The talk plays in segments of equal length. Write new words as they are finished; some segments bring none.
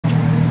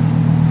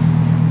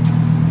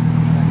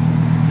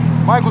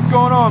Mike, what's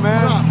going on,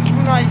 man? What up?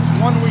 2 nights,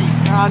 1 week.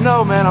 I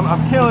know, man.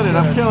 I'm killing it.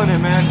 I'm killing it,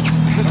 man.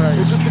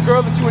 Is this the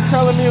girl that you were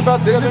telling me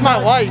about? This is my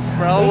wife,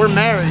 bro. We're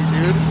married,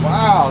 dude.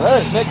 Wow,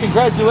 man,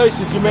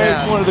 congratulations. You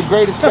married one of the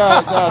greatest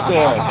guys out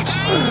there.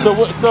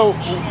 So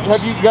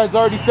have you guys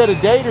already set a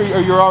date, or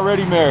you're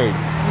already married?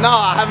 No,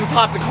 I haven't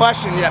popped the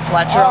question yet,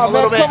 Fletcher. Oh, I'm a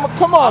little bit.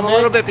 Come on, I'm a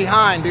little bit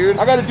behind, dude.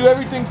 I got to do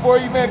everything for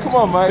you, man. Come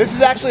on, Mike. This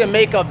is actually a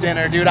makeup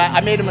dinner, dude. I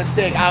made a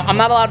mistake. I'm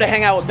not allowed to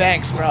hang out with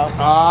Banks, bro.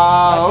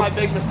 Ah, that's my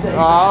big mistake.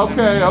 Ah,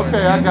 okay,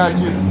 I got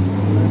you.